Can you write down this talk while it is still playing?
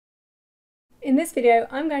In this video,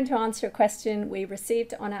 I'm going to answer a question we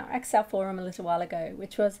received on our Excel forum a little while ago,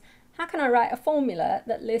 which was, how can I write a formula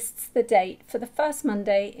that lists the date for the first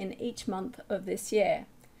Monday in each month of this year?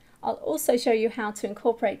 I'll also show you how to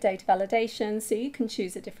incorporate data validation so you can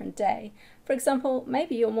choose a different day. For example,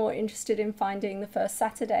 maybe you're more interested in finding the first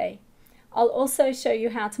Saturday. I'll also show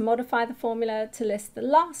you how to modify the formula to list the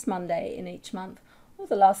last Monday in each month, or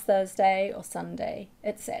the last Thursday or Sunday,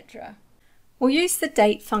 etc. We'll use the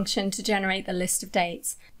date function to generate the list of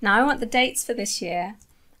dates. Now I want the dates for this year,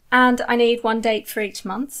 and I need one date for each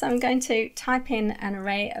month, so I'm going to type in an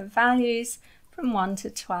array of values from 1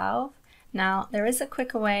 to 12. Now there is a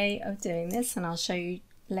quicker way of doing this, and I'll show you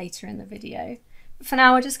later in the video. But for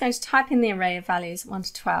now we're just going to type in the array of values 1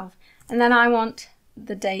 to 12, and then I want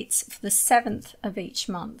the dates for the 7th of each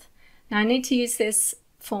month. Now I need to use this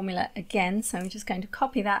formula again, so I'm just going to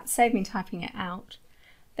copy that, save me typing it out.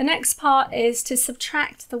 The next part is to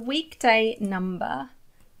subtract the weekday number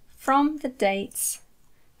from the dates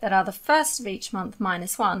that are the first of each month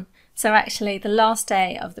minus 1, so actually the last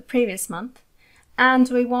day of the previous month, and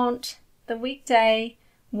we want the weekday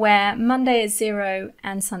where Monday is 0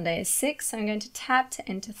 and Sunday is 6, so I'm going to tab to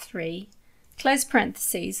enter 3, close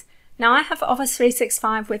parentheses. Now I have Office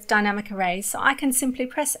 365 with dynamic arrays, so I can simply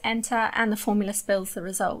press enter and the formula spills the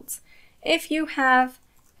results. If you have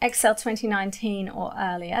Excel 2019 or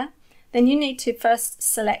earlier, then you need to first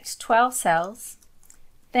select 12 cells,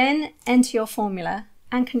 then enter your formula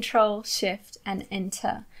and Control Shift and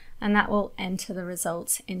enter, and that will enter the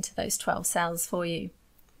results into those 12 cells for you.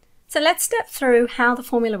 So let's step through how the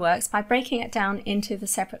formula works by breaking it down into the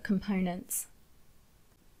separate components.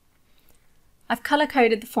 I've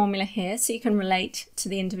color-coded the formula here so you can relate to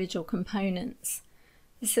the individual components.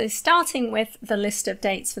 So starting with the list of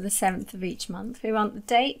dates for the 7th of each month, we want the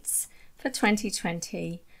dates for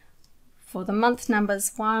 2020 for the month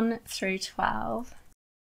numbers 1 through 12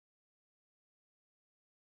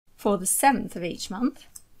 for the 7th of each month.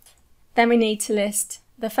 Then we need to list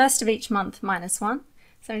the first of each month minus 1.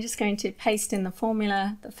 So I'm just going to paste in the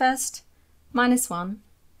formula, the first minus 1,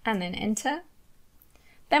 and then enter.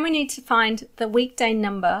 Then we need to find the weekday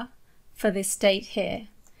number for this date here.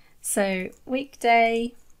 So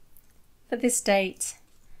weekday for this date,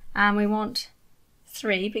 and we want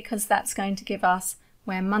 3 because that's going to give us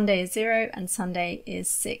where Monday is 0 and Sunday is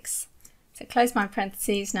 6. So close my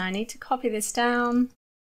parentheses. Now I need to copy this down.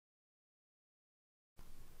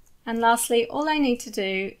 And lastly, all I need to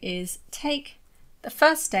do is take the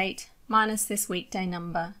first date minus this weekday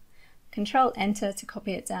number, Control Enter to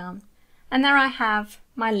copy it down, and there I have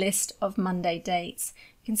my list of Monday dates.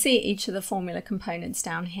 You can see each of the formula components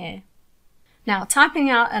down here. Now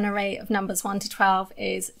typing out an array of numbers 1 to 12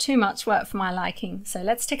 is too much work for my liking, so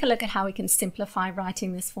let's take a look at how we can simplify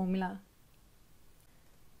writing this formula.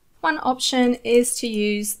 One option is to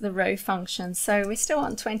use the row function. So we still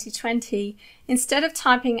want 2020. Instead of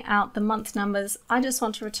typing out the month numbers, I just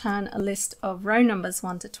want to return a list of row numbers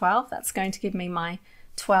 1 to 12. That's going to give me my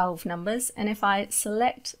 12 numbers. And if I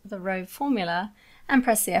select the row formula and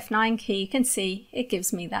press the F9 key, you can see it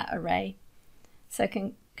gives me that array. So I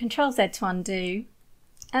can Control Z to undo,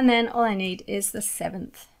 and then all I need is the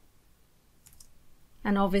 7th.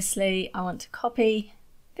 And obviously I want to copy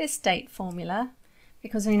this date formula,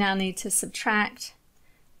 because we now need to subtract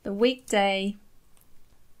the weekday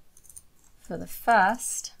for the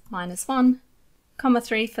first minus 1, comma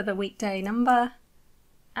 3 for the weekday number,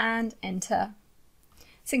 and enter.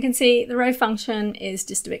 So you can see the row function is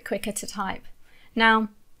just a bit quicker to type. Now,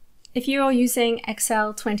 if you are using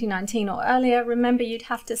Excel 2019 or earlier, remember you'd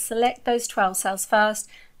have to select those 12 cells first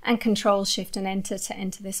and Control Shift and enter to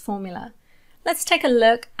enter this formula. Let's take a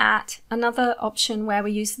look at another option where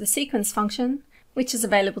we use the sequence function, which is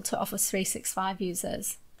available to Office 365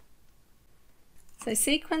 users. So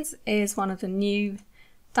sequence is one of the new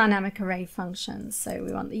dynamic array functions. So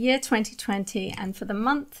we want the year 2020, and for the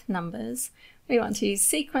month numbers, we want to use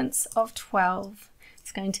sequence of 12.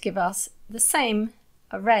 It's going to give us the same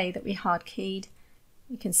array that we hard keyed.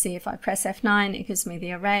 You can see if I press F9, it gives me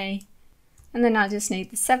the array. And then I just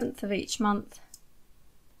need the 7th of each month.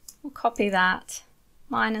 We'll copy that,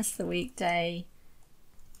 minus the weekday,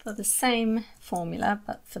 for the same formula,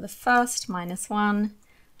 but for the first minus 1,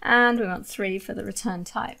 and we want 3 for the return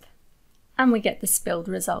type. And we get the spilled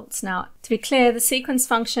results. Now, to be clear, the sequence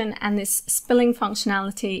function and this spilling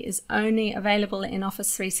functionality is only available in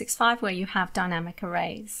Office 365 where you have dynamic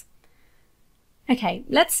arrays. Okay,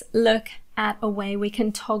 let's look at a way we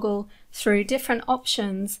can toggle through different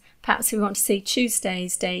options. Perhaps we want to see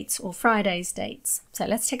Tuesday's dates or Friday's dates. So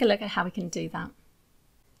let's take a look at how we can do that.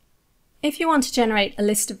 If you want to generate a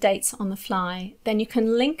list of dates on the fly, then you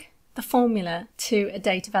can link the formula to a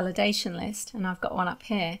data validation list, and I've got one up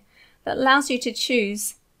here, that allows you to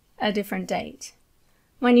choose a different date.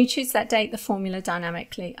 When you choose that date, the formula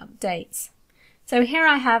dynamically updates. So here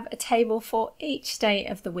I have a table for each day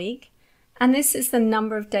of the week, and this is the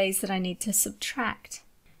number of days that I need to subtract.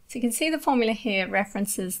 So you can see the formula here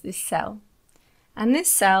references this cell. And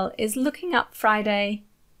this cell is looking up Friday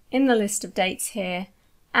in the list of dates here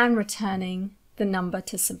and returning the number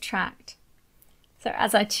to subtract. So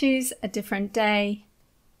as I choose a different day,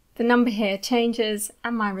 the number here changes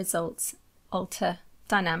and my results alter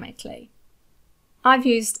dynamically. I've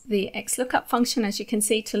used the XLOOKUP function, as you can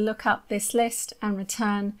see, to look up this list and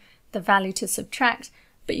return the value to subtract,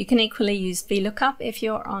 but you can equally use VLOOKUP if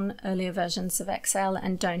you're on earlier versions of Excel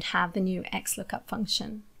and don't have the new XLOOKUP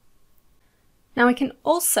function. Now we can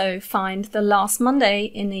also find the last Monday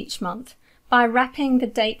in each month by wrapping the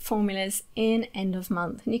date formulas in end of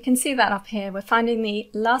month. And you can see that up here. We're finding the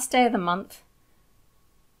last day of the month,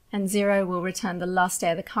 and 0 will return the last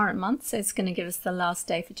day of the current month. So it's going to give us the last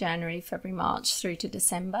day for January, February, March through to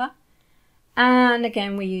December. And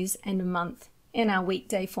again, we use end of month in our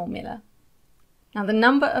weekday formula. Now the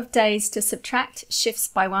number of days to subtract shifts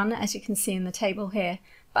by 1, as you can see in the table here,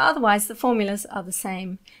 but otherwise the formulas are the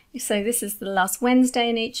same. So this is the last Wednesday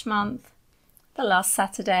in each month, the last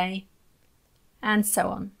Saturday, and so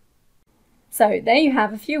on. So there you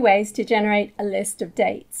have a few ways to generate a list of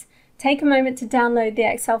dates. Take a moment to download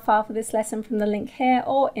the Excel file for this lesson from the link here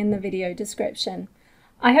or in the video description.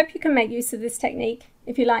 I hope you can make use of this technique.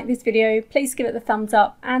 If you like this video, please give it the thumbs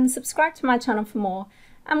up and subscribe to my channel for more.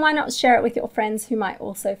 And why not share it with your friends who might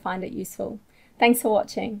also find it useful. Thanks for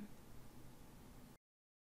watching.